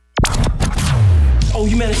Oh,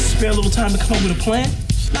 you managed to spare a little time to come up with a plan?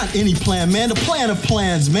 Not any plan, man. The plan of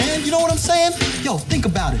plans, man. You know what I'm saying? Yo, think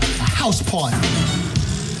about it. A house party.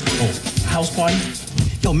 Oh, house party?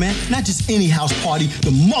 Yo, man, not just any house party. The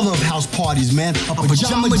mother of house parties, man. A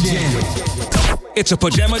pajama jam. It's a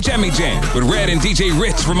Pajama Jammy Jam with Red and DJ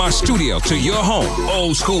Ritz from our studio to your home.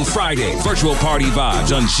 Old School Friday. Virtual party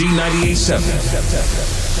vibes on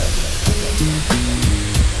G98.7.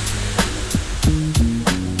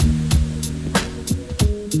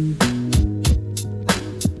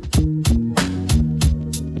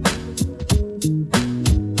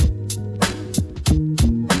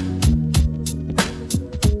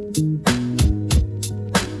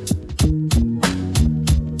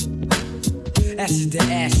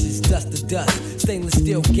 Stainless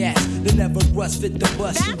steel gas, they never rust, fit the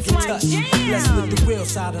bus, you can touch. Blessed with the real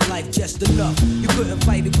side of life, just enough. You couldn't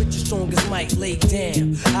fight it with your strongest might, lay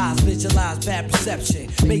down. Eyes visualize bad perception.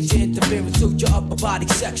 Major interference to your upper body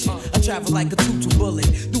section. I travel like a tutu bullet,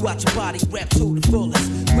 throughout your body, rap to the fullest.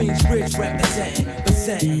 Queensbridge representing.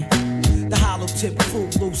 The hollow tip,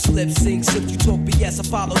 fruit, loose lips, sing, sip, you talk BS, I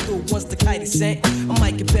follow through once the kite is sent. I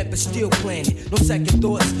might get bet, but still planning. No second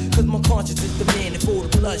thoughts, cause my conscience is demanding for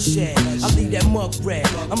the bloodshed. I leave that mug red.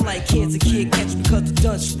 I'm like cancer kid, catch me cause the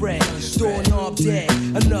done spread. Doorknob dead.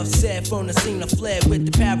 Enough said from the scene I fled with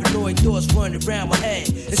the paranoid thoughts running around my head.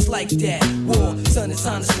 It's like that. War, son, it's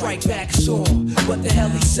time to strike back. Storm. What the hell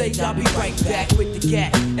he say? I'll be right back with the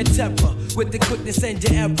gat and temper. With the quickness and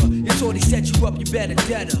your error. Your shorty set you up, you better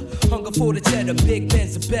deader. Hunger for the cheddar, big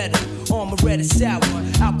Benz are better. Armor red and sour,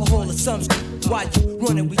 alcohol or some why you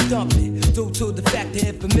running, we dumping. Due to the fact the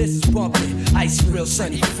infamous is bumping. Ice real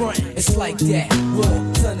sunny front, it's like that.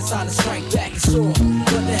 Raw, sun is on to strike back and storm.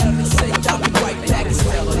 What the hell they say, I'll be right back. It's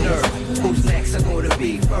hell on earth. Who's next are gonna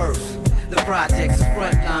be first? The project's a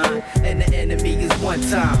front line, and the enemy is one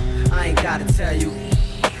time. I ain't gotta tell you,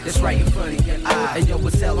 it's right in front of your eye. And yo,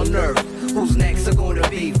 what's hell on earth? Who's next are gonna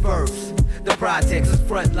be first? The project's is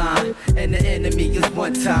front line, and the enemy is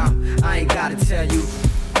one time. I ain't gotta tell you.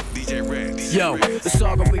 DJ Red. Yo, the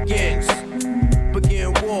saga begins.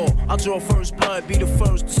 Begin war. I'll draw first blood, be the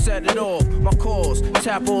first to set it off. My cause,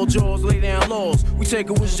 tap all jaws, lay down laws. We take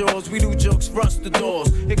it with jaws, we do jokes, rust the doors.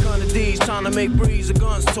 Here come the D's, trying to make breeze, the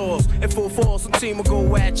guns toss. In full force, some team will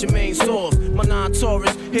go at your main source. My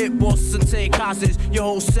non-Taurus, hit bosses and take hostage. Your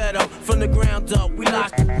whole setup, from the ground up, we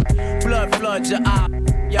lock blood flood your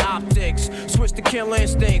optics. Switch the kill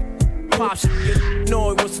instinct. Pop shit, you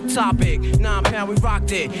know it was the topic. 9 pound, we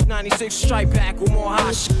rocked it. 96 strike back with more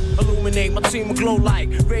hot shit. Illuminate, my team will glow like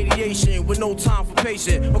radiation with no time for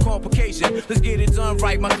patient or complication. Let's get it done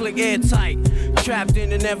right, my click airtight. Trapped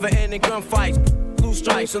in the never-ending gunfights. Lose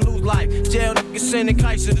strikes and lose life. Jail niggas sending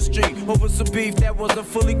kites to the street. Over some beef that wasn't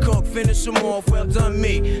fully cooked. Finish them off, well done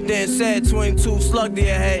me. Then said 22 slug to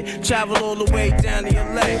your head. Travel all the way down to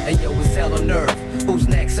LA. Hey yo, it's hell on earth. Who's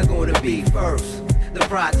next are gonna be first? The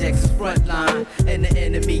project's is front line, and the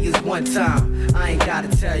enemy is one time. I ain't gotta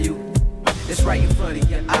tell you, it's right in front of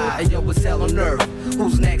your eye. Yo, what's hell on earth?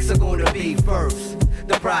 Who's next are gonna be first?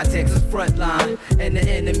 The project's is front line, and the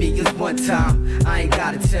enemy is one time. I ain't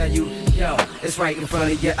gotta tell you, yo, it's right in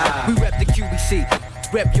front of your eye. We rep the QBC.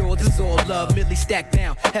 Rep yours, this is all love, merely stacked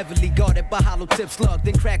down. Heavily guarded by hollow tip slugs,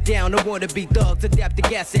 then crack down. I wanna be thugs, adapt the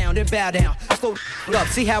gas sound and bow down. Slow up,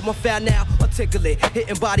 see how I'm foul now? Articulate,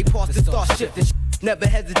 hitting body parts to start shifting. Never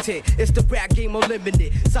hesitate, it's the rap game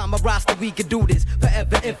unlimited. Sign my roster, we can do this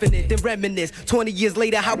forever infinite. Then reminisce, 20 years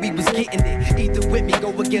later, how we was getting it. Either with me,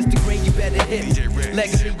 go against the grain, you better hit me.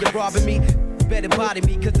 Legacy, you're robbing me, better body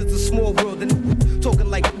me, cause it's a small world and talking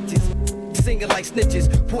like bitches. Singing like snitches,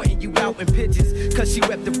 pointing you out in pitches. Cause she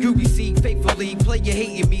rep the UBC faithfully. Player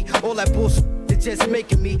hating me, all that bullshit. It's just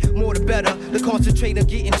making me more the better. The concentrate on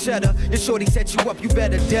getting cheddar. Your shorty set you up, you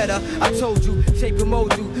better dead her. I told you, shape and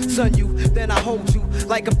mold you, son you, then I hold you.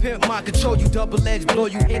 Like a pimp, mind control you, double edge, blow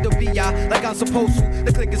you, handle BI like I'm supposed to.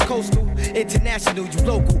 The click is coastal, international, you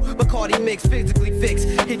local. Bacardi mix, physically fixed.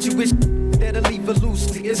 Hit you with that'll leave it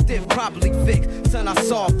loosely, it's stiff, properly fixed. Son, I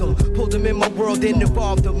solved them, pulled them in my world and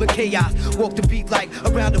involved them in chaos. Walk the beat like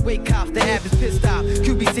around the way cops, the average pissed off.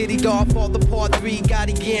 QB City, Godfather, Part 3,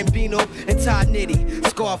 Gotti Gambino, and Todd Nitty.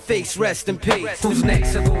 Scarface, rest in peace. Who's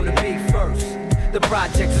next are gonna be first? The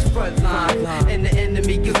project is front line, and the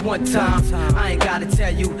enemy is one time. I ain't gotta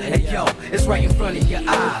tell you, hey yo, it's right in front of your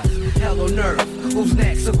eyes. Hell on earth, who's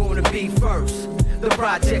next are gonna be first? The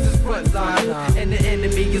project is front line, and the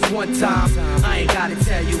enemy is one time. I ain't gotta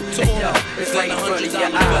tell you, hey yo, it's right in front of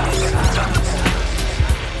your eyes.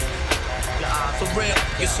 For real,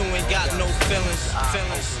 guess who ain't got no feelings.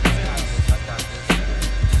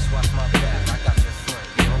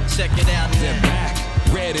 Check it out now.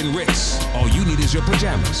 Red and Ritz. All you need is your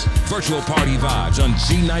pajamas. Virtual party vibes on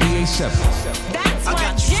G98.7. That's I my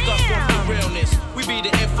got you stuck jam. off the realness. We be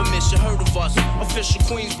the infamous, you heard of us. Official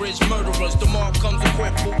Queensbridge murderers. The mark comes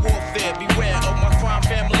equipped for warfare. Beware of my crime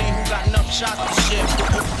family who got enough shots to share.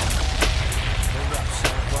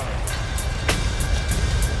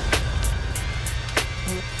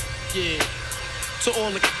 Yeah. To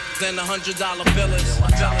all the and the $100 billers.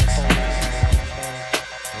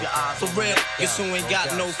 For real, niggas who ain't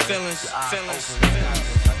got no feelings.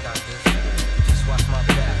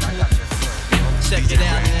 Check it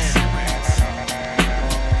out now.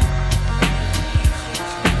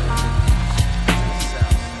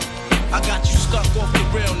 I got you stuck off the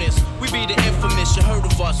realness. We be the infamous, you heard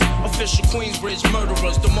of us. Official Queensbridge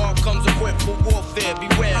murderers. The mark comes equipped for warfare.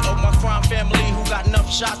 Beware of my crime family who got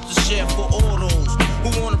enough shots to share for all those who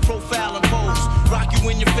wanna profile and pose. Rock you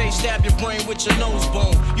in your face, stab your brain with your nose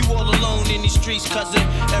bone. You all alone in these streets, cousin.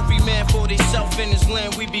 Every man for theyself in his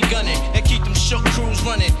land, we be gunning. And keep them shook crews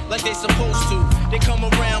running like they supposed to. They come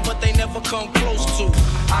around, but they never come close to.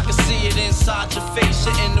 I can see it inside your face,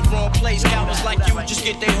 you're in the wrong place. Cowards like you just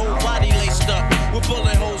get their whole body laced up with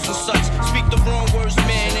bullet holes and such. Speak the wrong words,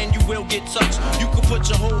 man, and you will get touched. You could put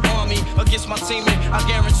your whole army against my team, and I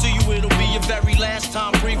guarantee you it'll be your very last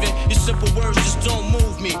time breathing. Your simple words just don't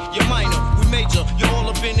move me. You're minor, we major. You're all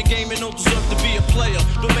up in the game and don't deserve to be a player.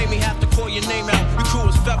 Don't make me have to call your name out. Your crew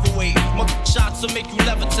is featherweight. My shots will make you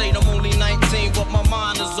levitate. I'm only 19, but my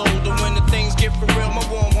mind is older. When the things get for real, my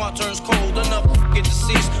warm heart turns cold. Enough get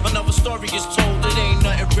deceased, another story gets told. It ain't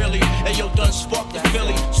nothing really. Hey yo, done sparked the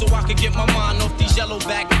Philly, so I could get my mind off these yellow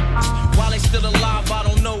back. While they still alive, I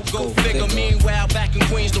don't know. Go figure. Meanwhile, back in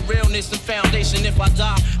Queens, the realness and foundation. If I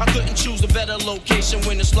die, I couldn't choose a better location.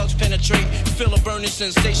 When the slugs penetrate, you feel a burning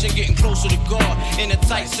sensation, getting closer to God in a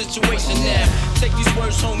tight situation. Now, take these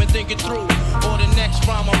words home and think it through. Or the next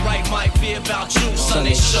rhyme I write might be about you. Son,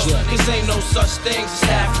 they shook. Cause ain't no such things as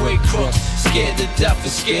halfway crooks. Scared to death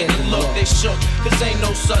and scared to look. They shook. Cause ain't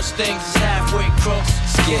no such things as halfway crooks.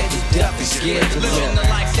 Scared to death and scared to look. Living the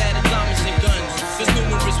life that is diamonds and guns. There's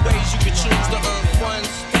numerous ways you can choose to earn funds.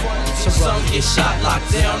 Some get shot,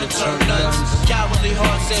 locked down, and turn nuns. Cowardly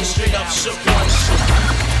hearts and straight up shook ones.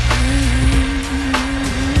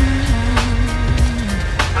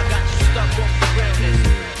 I got you stuck off the realness.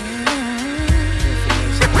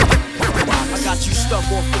 I got you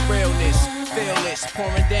stuck off the realness. Fearless,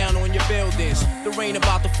 pouring down on your buildings. The rain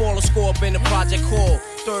about to fall, a score up in the project hall.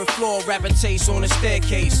 Third floor, rapping taste on the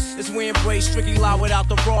staircase. As we embrace strictly loud without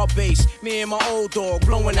the raw bass. Me and my old dog,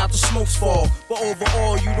 blowing out the smokes fall. But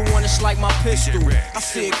overall, you the one that's like my pistol. I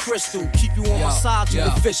see it crystal, keep you on my side, you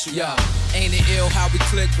official. Yo, ain't it ill how we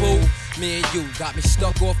click, boo? Me and you got me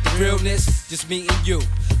stuck off the realness. Just me and you,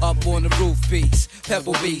 up on the roof beats.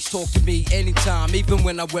 Pebble Beach, talk to me anytime, even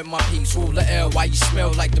when I wet my piece. Rule the L, why you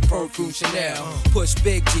smell like the perfume Chanel? Push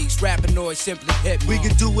big G's, rapping noise simply hit me. We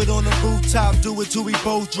can do it on the rooftop, do it till we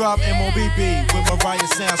both drop MOBB. With Mariah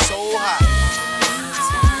sound so hot.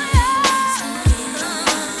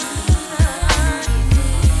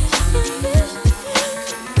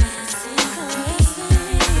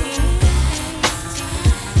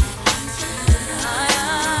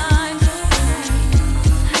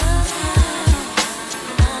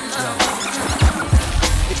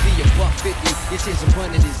 This isn't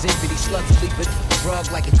running his empty. Slugs sleep a drug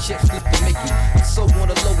like a chip sleep to make you so on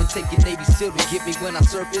the low and take your Navy SEAL to get me when I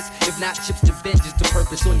surface. If not chips to vengeance to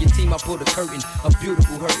purpose. On your team I put a curtain, a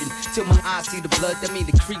beautiful hurting. Till my eyes see the blood, that mean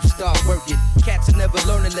the creeps start working. Cats are never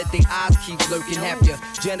learning, let their eyes keep lurking. Have your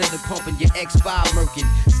janitor pumping, your X5 murking.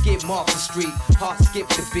 Skip off the street, heart skip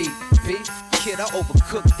the beat. Beef? Kid, I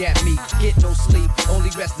overcooked that meat. Get no sleep, only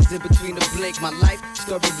rest is in between the blink. My life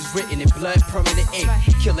story was written in blood, permanent ink.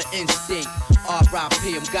 Killer instinct,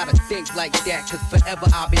 R.I.P. I'm gotta think like that, cause forever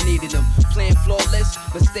I've been needing them. Playing flawless,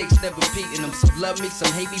 mistakes never beating them. Some love me,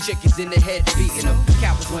 some hate me, chickens in the head beating them.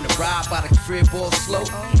 Cowards wanna ride by the crib all slow.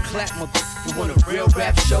 Clap my you want a real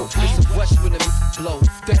rap show? Listen, watch when the blow.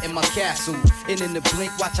 Threaten my castle, and in the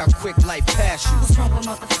blink, watch how quick life pass you. What's wrong with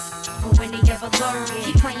motherfuckers? When they ever learn,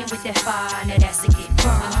 keep playing with that fire, now that's to get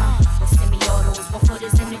burned. But semi-autos, 1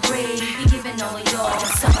 footers in the grave. We giving all of y'all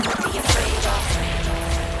something to be afraid of.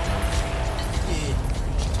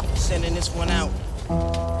 Yeah, sending this one out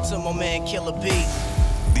to my man Killer B.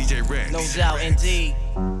 DJ Red. No doubt, indeed.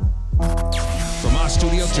 From our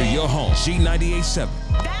studio to your home, G98.7.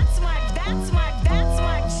 That's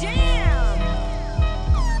my jam.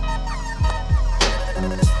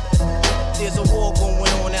 There's a war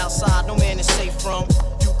going on outside, no man is safe from.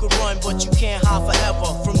 You could run, but you can't hide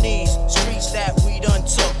forever from these streets that we done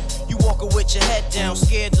took. You walking with your head down,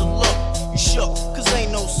 scared to look. You shook, cause ain't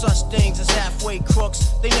such things as halfway crooks.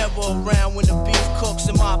 They never around when the beef cooks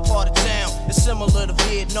in my part of town. It's similar to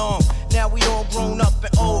Vietnam. Now we all grown up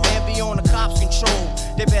and old and be on the cops' control.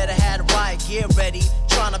 They better have the riot gear ready.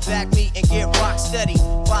 Trying to back me and get rock steady.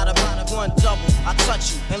 Bada one double, I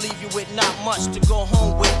touch you and leave you with not much to go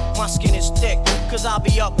home with. My skin is thick, cause I'll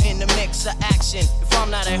be up in the mix of action. If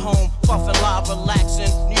I'm not at home, puffin' live,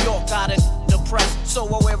 relaxing. New York got it depressed, so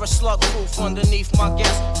I wear a slug proof underneath my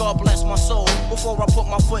guest. God bless my soul. Before I put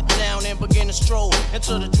my foot down and begin to stroll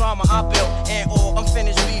into the drama I built. And all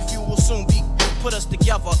unfinished beef, you will soon be put us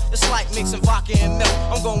together. It's like mixing vodka and milk.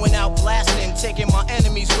 I'm going out blasting, taking my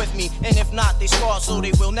enemies with me. And if not, they scarred so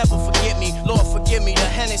they will never forget me. Lord, forgive me, the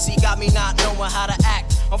Hennessy got me not knowing how to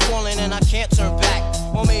act. I'm falling and I can't turn back.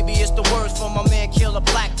 Or maybe it's the words from my man Killer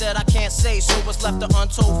Black that I can't say, so it's left an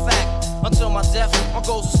untold fact. Until my death, my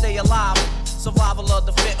goals will stay alive. Survival of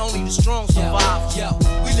the fit, only the strong survive. Yo,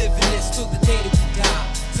 we live in this till the day that we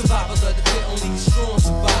die. Survival of the fit, only the strong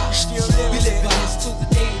survive. We live in this till the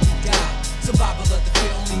day that we die. Survival of the fit,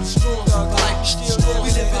 only the strong survive. We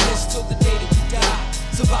live in this till the day that we die.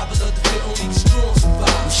 Survival of the fit, only the strong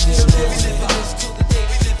survive. We live in this till the day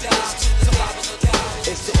that we die. Survival of the fit.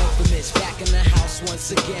 It's the infamous, back in the house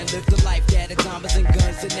once again. Live the life that the diamonds and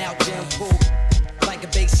guns and now jam pull. Like a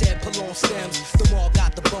bass head, pull on stems. The wall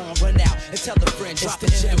got the bone, run out and tell a friend, drop the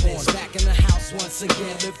gem on. Back in the house once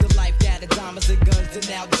again. Live the life that the diamonds and guns and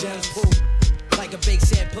now gems pull. Like a bass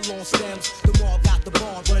head, pull on stems. The wall got the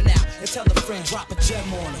bone, run out and tell a friend, drop a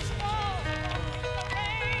gem on him.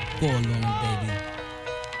 Go along, baby.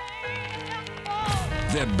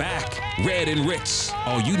 They're back, Red and Ritz.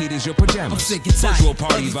 All you need is your pajamas. I'm sick and tired. Virtual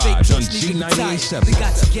party vibes on G98.7. We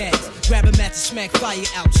got your gas. Grab a match and smack fire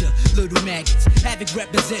out ya little maggots. Have it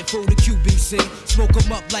represent for the QBC. Smoke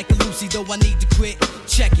 'em up like a Lucy, though I need to quit.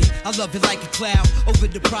 Check it, I love it like a cloud. Over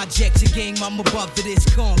the projects, your game, I'm above for this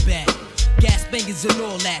combat. Gas bangers and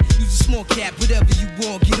all that. Use a small cap, whatever you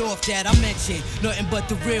want, get off that. I mentioned nothing but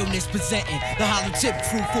the realness presenting. The hollow tip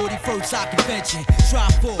through 41st Side Convention. Try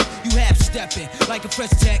for you half stepping like a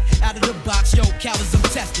fresh tech out of the box. Yo, cowards, I'm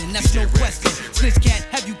testing. That's no question. Snitch cat,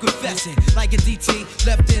 have you confessing like a DT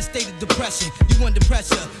left in state of depression. You under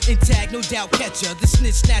pressure, intact, no doubt catcher. The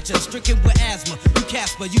snitch snatcher, stricken with asthma. You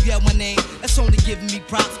Casper, you yell my name. That's only giving me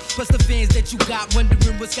props. Plus the fans that you got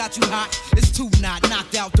wondering what's got you hot. It's two not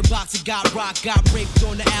knocked out the box. It got rock, got raped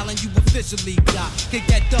on the island, you officially got. Kick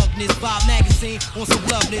that thugness, Bob Magazine on some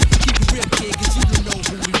loveness. Keep it real, kid, cause you don't know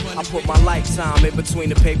who we running I put my lifetime in between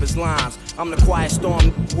the paper's lines. I'm the quiet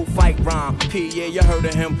storm who fight rhyme. P, yeah, you heard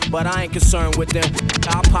of him, but I ain't concerned with them.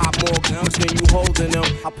 I pop more guns than you holding them.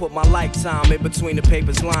 I put my lifetime in between the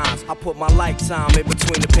paper's lines. I put my lifetime in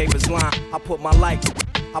between the paper's lines. I put my lifetime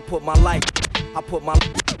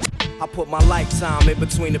in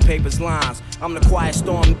between the paper's lines. I'm the quiet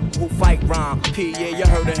storm who fight rhyme. P, yeah, you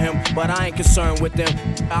heard of him, but I ain't concerned with them.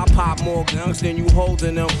 I pop more guns than you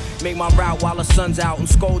holding them. Make my route while the sun's out and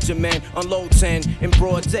scold your men. Unload 10 in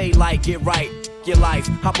broad daylight, get right. Your life,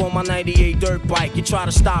 hop on my 98 dirt bike. You try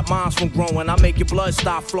to stop minds from growing, I make your blood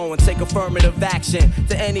stop flowing. Take affirmative action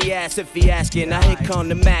to any ass if he asking. Now here come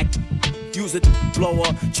the Mac. Use a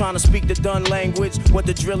blower, trying to speak the done language. What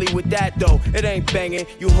the drilly with that though? It ain't banging.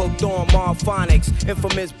 You hooked on Marphonics,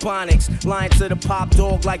 infamous Bonics. Lying to the pop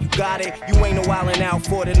dog like you got it. You ain't no wildin' out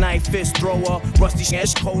for the night. Fist thrower, rusty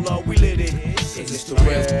ash cola, we lit it. Is this the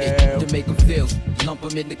real to make them feel? Lump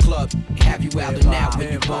 'em in the club, have you out and out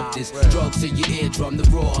when you bump this. Drugs to your eardrum, the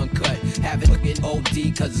raw uncut. Have it looking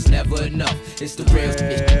OD, cause it's never enough. It's the real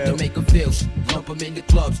to make them feel. Lump 'em in the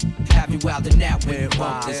clubs, have you out and out when you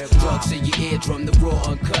bump this. Drugs to your eardrum, the raw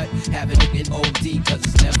uncut. Have it looking OD, cause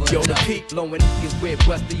it's never enough. Yo, the peak blowing niggas with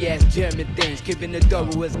rusty ass German things. Giving the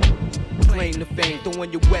thorough as claim the fame.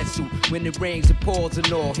 Throwing your wetsuit when it rains and pours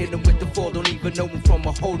and all. Hit 'em with the fall, don't even know 'em from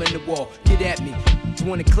a hole in the wall. Get at me, just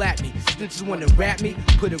wanna clap me. Snitches wanna rap me,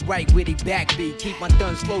 put it right where they back be. Keep my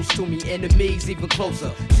guns close to me, enemies even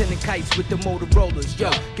closer. Sending kites with the Motorola's.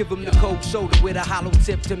 Yo, give 'em the cold shoulder with a hollow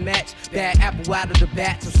tip to match. Bad apple out of the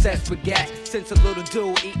bat, obsessed with gas. Since a little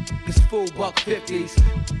dude eat his full $1.50s.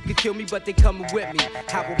 Could kill me, but they coming with me.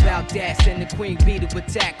 How about that? Send the queen bee to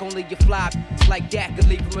attack. Only your fly like that could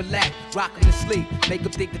leave him relaxed. Rock him to sleep, make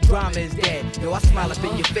him think the drama is dead. Yo, I smile up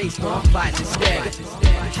in your face, no, I'm fighting instead.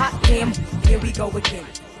 Hot damn, here we go again.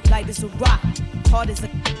 Light as a rock, hard as a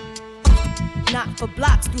knock for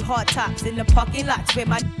blocks through hard tops in the parking lots where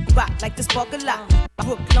my rock like the spark a lot.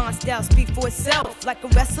 Brooklyn style speak for itself like a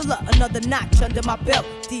wrestler. Another notch under my belt.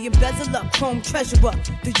 The embezzler, chrome treasurer,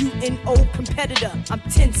 the UNO competitor. I'm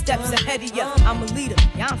 10 steps ahead of ya. I'm a leader,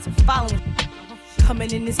 yeah, I'm some following.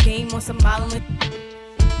 Coming in this game on some modeling.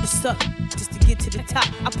 suck just to get to the top.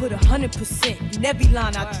 I put 100% in every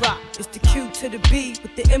line I drop. It's the Q to the B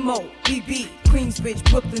with the M-O-B-B. Queensbridge,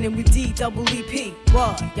 Brooklyn, and we D-double-E-P.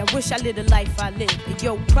 What? Y'all wish I lived the life I live. And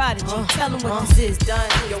yo, Prodigy, tell them what this is, done.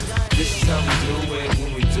 Yo, this is how we do it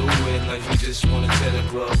when we do it. Like we just wanna tear the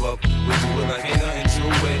club up. We do it like ain't nothing to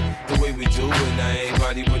it. The way we do it, now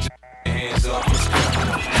everybody put your hands up. Let's go.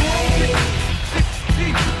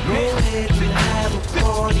 Hey, go ahead and have a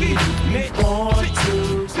party if you want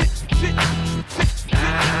to.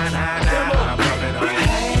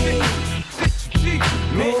 Hey,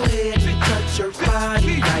 go ahead and touch your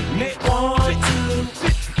body like you want to.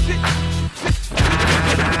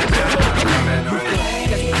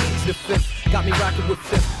 The fifth, got me rocking with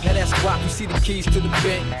fifth. Now that's why you see the keys to the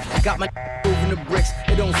bank. Got my moving the bricks,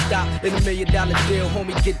 it don't stop. In $1 million deal,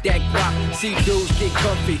 homie, get that guap. See dudes get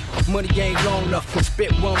comfy, money ain't long enough to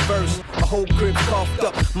spit one verse. A whole crib's coughed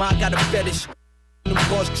up, mine got a fetish. Them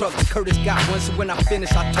boss trucks, Curtis got one, so when I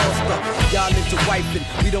finish, I tossed up. Y'all into wiping,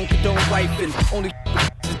 we don't condone wiping. Only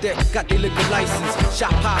that got their liquor license.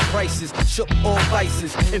 Shop high prices, shook all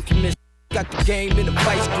vices. Infamous. Got the game in a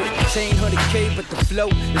vice grip. Chain 100K, but the flow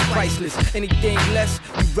is priceless. Anything less,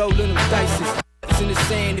 you rollin' them dices. It's in the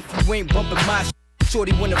sand if you ain't bumping my shit.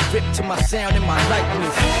 Shorty wanna rip to my sound and my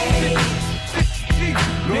likeness. Hey,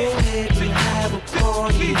 go ahead and have a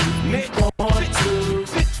party if you want to.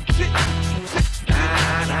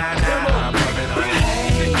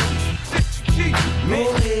 Hey,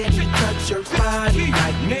 go ahead and touch your body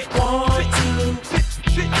like you want to.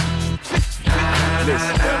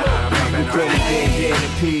 Listen, we really been in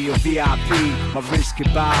P or VIP. My wrist can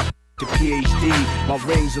buy the PhD. My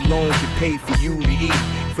rings alone can pay for you to eat.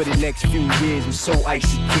 For the next few years, I'm so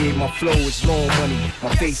icy, kid. My flow is long money,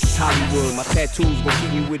 my face is Hollywood. My tattoos gon'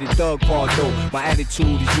 keep me with a thug part though. My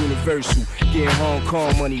attitude is universal, getting Hong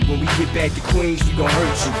Kong money. When we get back to Queens, we gon'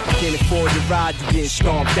 hurt you. Can't afford to ride, you getting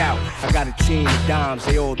stomped out. I got a team of dimes,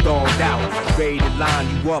 they all dogged out. Ready to line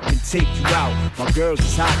you up and take you out. My girls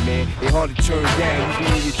is hot, man, they hard to turn down. You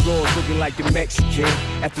be in your drawers looking like the Mexican.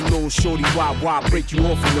 After little shorty, why break you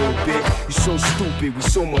off a little bit? You're so stupid with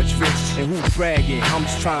so much rich. And who's bragging? I'm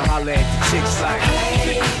just trying to holler at the chicks like,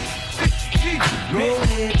 hey, go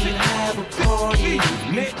ahead and have a party if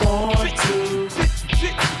you want to.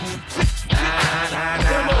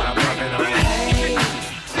 Hey,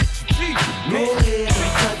 go ahead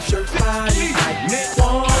and touch your body like you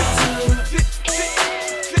want to.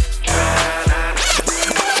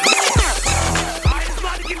 It's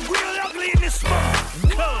about to get real ugly in this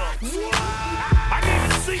motherfucker. I need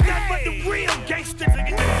to see nothing but the real gangsters and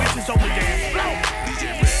get the bitches on the dance floor.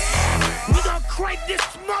 We gonna crank this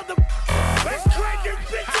mother. Let's crank this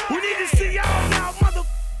bitch. We need to see y'all mother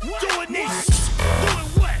doing this. Doing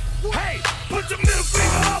what? Hey, put your middle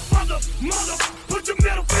finger up, mother. Put your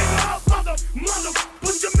middle finger up, mother.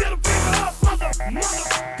 Put your middle finger up, mother.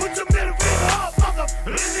 Put your middle finger up, mother.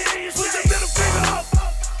 Let me hear you put your middle finger up.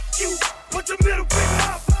 You put your middle finger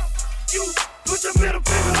up. You put your middle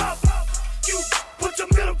finger up. You put your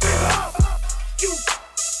middle finger up. You.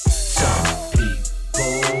 Some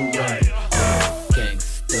people run,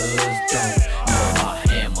 gangsters don't. Know my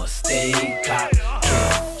hammer stay cocked.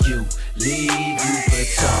 Can you leave you? But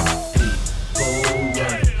some people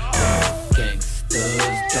run,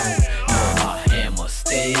 gangsters don't. Know my hammer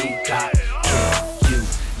stay cocked. Can you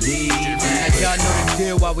leave you? Y'all know the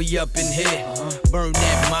deal while we up in here. Burn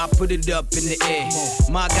that mop, put it up in the air.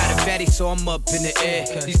 Ma got a fatty, so I'm up in the air.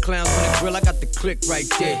 These clowns on the grill, I got the click right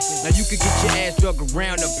there. Now you can get your ass drug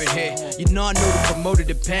around up in here. You know I know the promoter,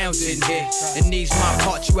 the pounds in here. And these my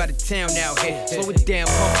parts, you out of town out here. Slow it down,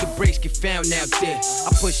 pump the brakes, get found out there.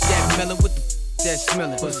 I push that melon with the that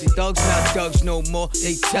smelling. Pussy thugs not thugs no more,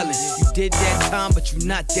 they tellin'. You did that time, but you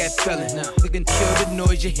not that felon. You can kill the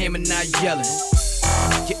noise, your hammer not yelling.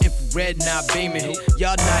 Your infrared not beaming.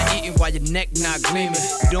 Y'all not eating while your neck not gleaming.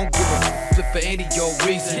 You don't give a flip for any of your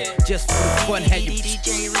reason. Just for the fun, had you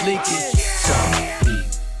leaking. Some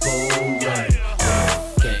people run,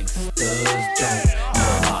 gangsters don't.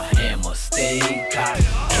 Know my hammer stay cocked.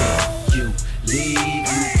 Can you leave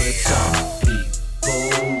you? But some people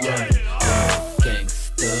run,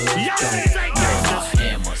 gangsters don't. Know my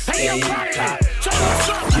hammer stay cocked.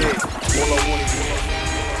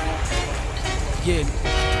 Yeah.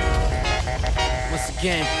 Once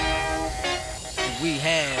again, we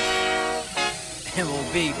have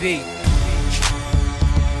MOBB.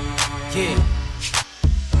 Yeah.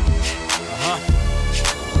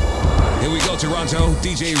 Here we go, Toronto.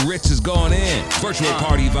 DJ Ritz is going in. Virtual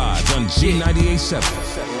party vibes on G98.7.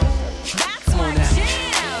 Come on now.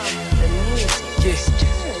 Yeah.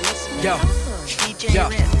 Yo. DJ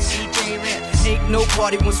Ritz. Ain't no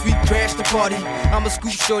party once we crash the party. I'm a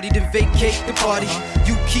scoop shorty, then vacate the party.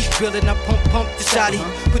 You keep grilling, I pump the shotty.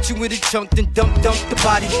 Put you in the trunk, then dump the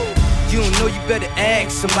body. You don't know, you better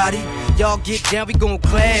ask somebody. Y'all get down, we gon'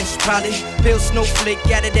 clash probably. Bill Snowflake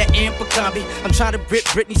out of that Abercrombie. I'm trying to rip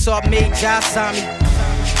Britney, so I made Josh sign me.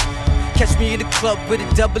 Catch me in the club with a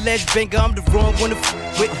double-edged banger, I'm the wrong one to f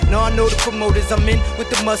with. Now I know the promoters, I'm in with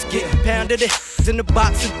the musket. Pound of the in the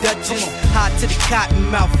box of Dutchess. Hot to the cotton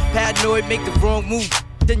mouth, paranoid, make the wrong move.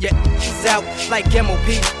 Then your is out like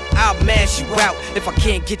MOP. I'll mash you out if I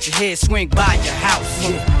can't get your head swing by your house.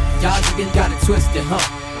 Y'all niggas got it twisted, huh?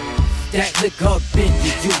 That liquor up in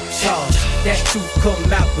you charge. That truth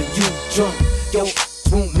come out when you drunk. Yo,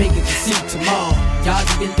 won't make it to see tomorrow. Y'all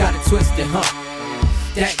niggas got it twisted, huh?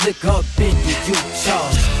 That liquor up in you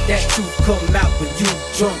charge. That truth come out when you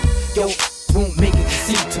drunk. Yo, won't make it to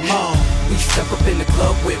see tomorrow. We step up in the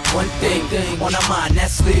club with one thing on our mind,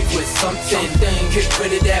 that's leave with something. Get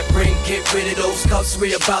rid of that ring, get rid of those cuffs.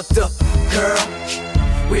 We about the girl.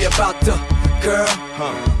 We about the girl.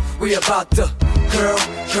 We about the girl.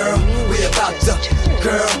 We about the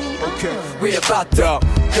girl. We about the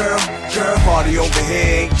girl. Party over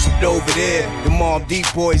here, ain't shit over there. The Mobb Deep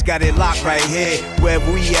boys got it locked right here. Wherever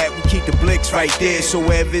we at, we keep the blicks right there. So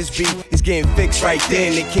wherever it's beat, it's getting fixed right there,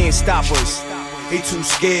 and they can't stop us. They too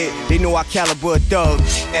scared, they know our caliber of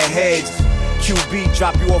thugs. At heads, QB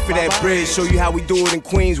drop you off of that bridge. Show you how we do it in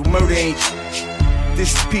Queens with murder ain't shit.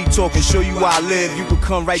 This is Pete talking, show you how I live. You can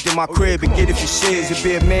come right to my crib and get it for shiz. It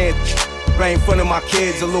be a man right in front of my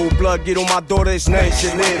kids. A little blood get on my daughter, it's nothing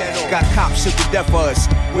should live. Got cops shook to death for us,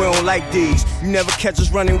 we don't like these. You never catch us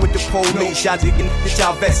running with the police. Y'all can get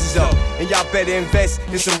y'all vests up, and y'all better invest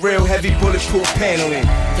in some real heavy bulletproof paneling.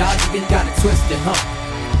 Y'all niggas got it twisted, huh?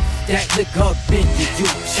 That liquor up in you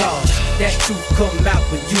charge. That truth come out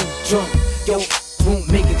when you drunk. Yo, won't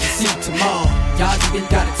make it to see tomorrow. Y'all niggas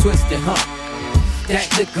got it twisted, huh? That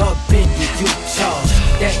liquor up in you charge.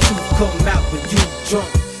 That truth come out when you drunk.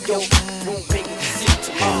 Yo, won't make it to see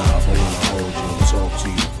tomorrow. I wanna hold you and talk to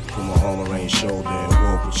you. Put my arm around your shoulder and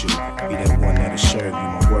walk with you. Be that one that'll serve you,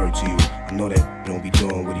 my word to you. I know that don't be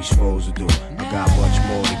doing what he's supposed to do. I got much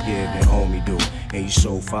more to give than homie do. And you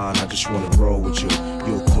so fine, I just wanna roll with you.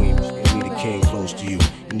 You a queen, and me the king close to you.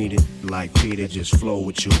 You need it like Peter, just flow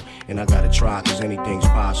with you. And I gotta try, cause anything's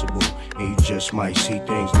possible. And you just might see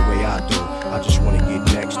things the way I do. I just wanna get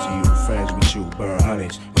next to you, friends with you, burn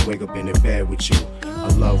hundreds, and wake up in the bed with you. I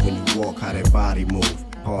love when you walk, how that body move.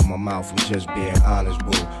 Part my mouth from just being honest,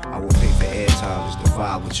 boo. I will pay for airtime just to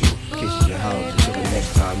vibe with you. Kisses your hugs until the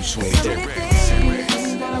next time you swing through.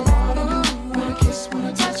 Everything that I wanna do, wanna kiss,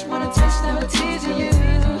 wanna touch, wanna taste, never teasing you,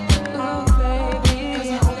 baby. 'Cause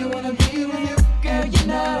I only wanna be with you, girl. You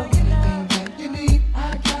know anything that you need, I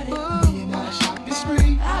got it. Me and I shopping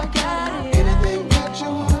spree, I got it. Anything that you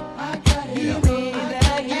want, I got it. You need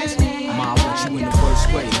that you need. Ma, I want you in the worst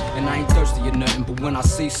way, and I ain't thirsty or nothing. But when I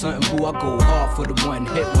see something, boo, I go hard for the one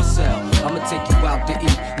hit myself. I'ma take you out to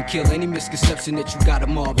eat and kill any misconception that you got a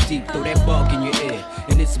Mobb Deep. Throw that bug in your ear,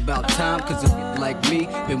 and it's about time, cause a like me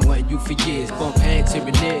been wanting you for years. Bump heads here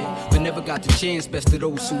and there, but never got the chance. Best of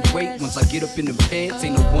those who wait. Once I get up in the pants,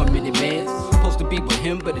 ain't no 1 minute man. Supposed to be with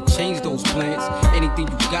him, but it changed those plans. Anything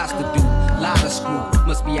you got to do, lie to screw.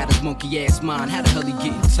 Must be out his monkey ass mind. How the hell he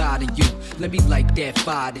getting tired of you? Let me light that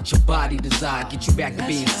fire that your body desire. Get you back to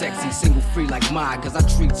being sexy, single free like mine. Cause I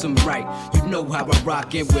treat some right. You know how I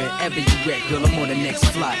rock it wherever you at, girl. I'm on the next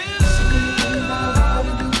flight. Anything that I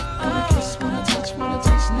wanna do, wanna kiss, wanna touch, wanna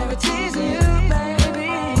taste, never teasing you,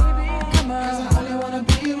 baby. Come on, 'cause I only wanna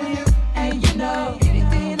be with you, and you know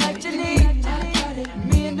anything that you need, I got it.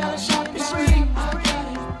 Me and I shopping spree, I got it.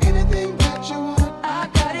 Anything that you want, I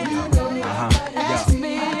got it. You know, ask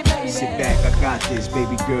me, baby. Sit back, I got this,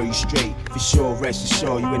 baby girl, you straight. For sure, rest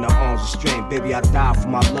assured, you in the arms of strength. Baby, I die for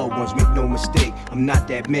my loved ones, make no mistake. I'm not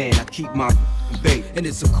that man, I keep my bait. And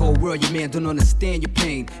it's a cold world, your man don't understand your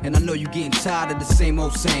pain. And I know you getting tired of the same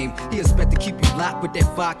old same. He expect to keep you locked with that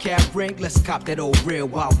 5 cap ring. Let's cop that old real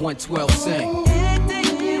while 112 sing. Anything